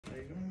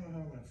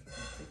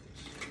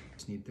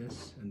Just need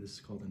this, and this is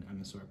called an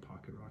MSR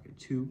Pocket Rocket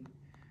 2.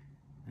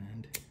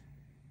 And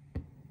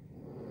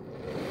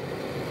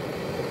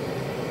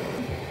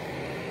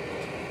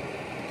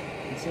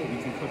that's it. You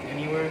can cook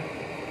anywhere.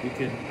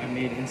 I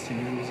made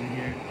instant noodles in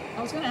here.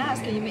 I was gonna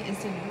ask, can you make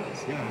instant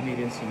noodles? Yeah, I made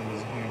instant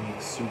noodles in here and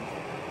make soup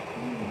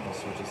and all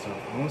sorts of stuff.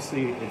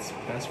 Mostly, it's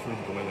best for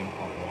boiling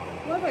hot water.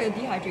 What about your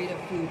dehydrated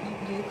food?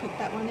 Do you cook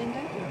that one in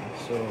there? Yeah,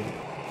 so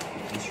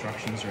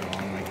instructions are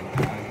on like a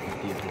bag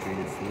of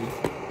dehydrated food.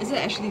 Is it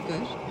actually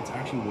good? It's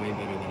actually way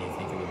better than you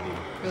think it would be.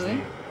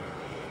 Really?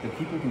 The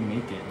people who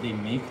make it, they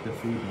make the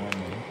food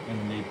normally and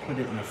then they put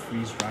it in a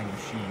freeze drying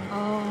machine.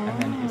 Oh.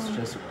 And then it's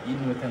just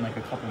eaten within like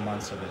a couple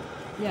months of it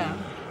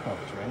being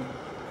cooked, right?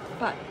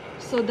 But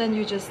so then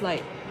you just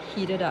like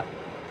heat it up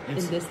in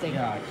this thing.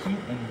 Yeah, heat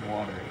and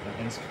water.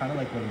 And it's kind of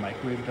like what a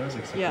microwave does,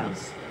 except it'll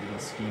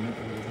steam it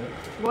a little bit.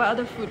 What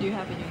other food do you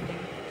have in your thing?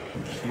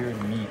 Cured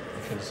meat,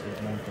 because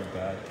it won't go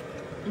bad.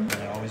 And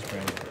I always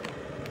bring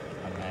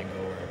a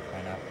mango or a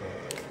pineapple.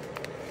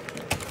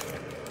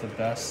 The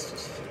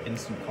best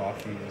instant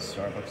coffee is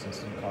Starbucks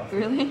instant coffee.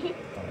 Really?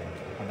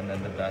 And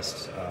then the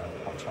best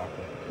hot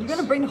chocolate. You're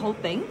gonna bring the whole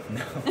thing?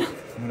 No,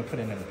 I'm gonna put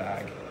it in a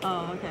bag.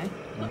 Oh, okay.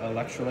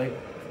 Electrolyte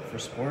for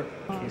sport,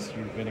 in case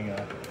you're getting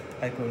a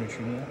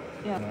hyponatremia.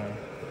 Yeah.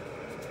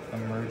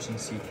 And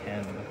emergency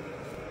candle.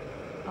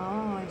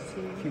 Oh, I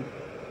see. Cute.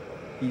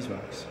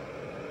 Beeswax.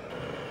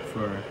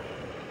 For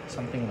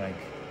something like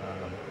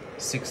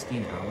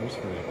 16 hours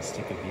for a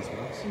stick of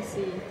beeswax. I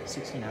see.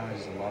 16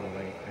 hours is a lot of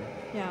light, right?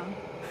 Yeah.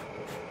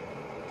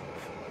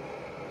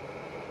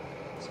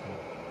 So,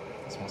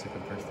 it smells like a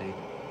birthday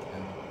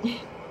candle.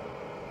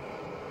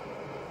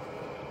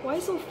 Why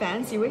so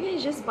fancy? Why can't you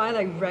just buy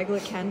like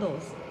regular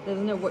candles?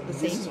 Doesn't it work the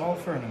same? This is all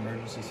for an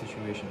emergency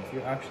situation. If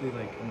you actually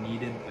like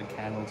needed a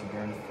candle to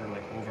burn for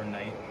like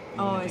overnight,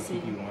 even if to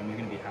keep you warm, you're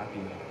gonna be happy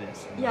with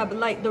this. Yeah, but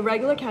like the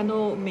regular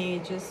candle may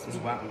just.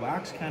 Because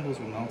wax candles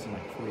will melt in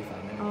like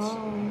 45 minutes.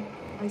 Oh,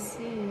 I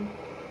see.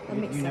 That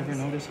makes sense. You never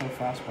notice how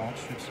fast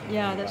wax strips are.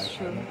 Yeah, that's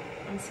true.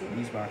 I see.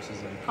 These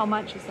waxes like. How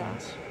much is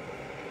that?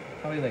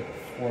 Probably like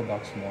 $4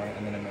 more,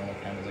 and then a normal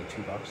candle is like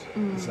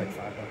 $2. It's like $5.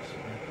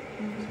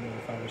 Yeah. It's maybe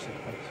 $5 or $6.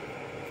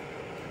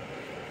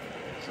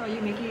 So are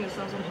you making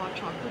yourself some hot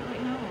chocolate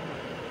right now? Or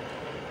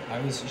what? I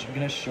was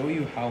gonna show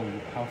you how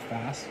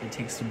fast it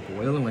takes to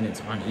boil when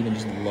it's on even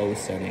just low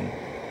setting.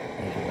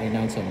 Like right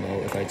now it's on low.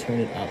 If I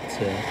turn it up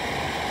to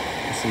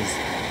that's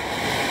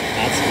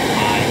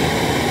high.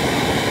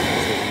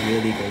 So it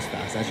really goes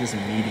fast. That's just a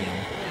medium.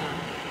 Yeah.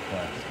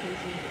 But That's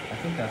crazy. I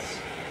think that's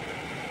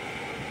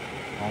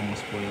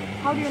almost boiling.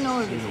 How do you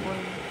know if it's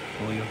boiling?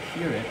 Well, you'll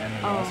hear it, and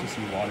then you'll also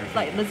see water.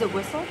 Like, does it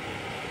whistle?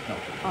 No.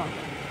 Oh.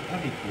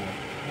 That'd be cool.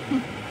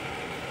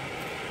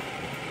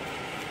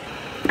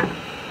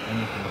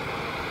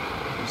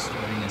 You're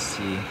starting to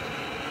see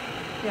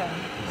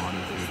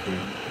water vapor.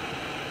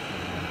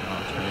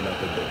 I'll turn it up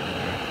a bit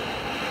more.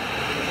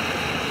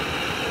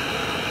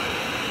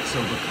 So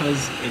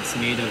because it's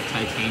made of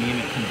titanium,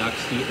 it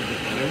conducts heat a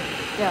bit better.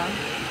 Yeah.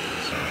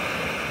 So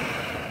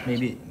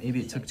maybe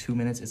it took 2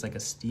 minutes. It's like a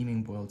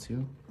steaming boil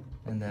too.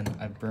 And then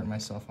I've burnt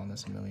myself on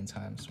this a million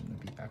times, so I'm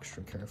gonna be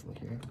extra careful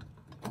here.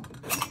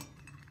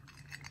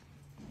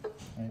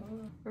 Right.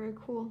 Very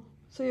cool.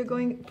 So you're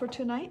going for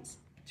 2 nights?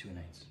 2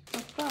 nights.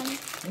 Have fun.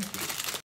 Thank you.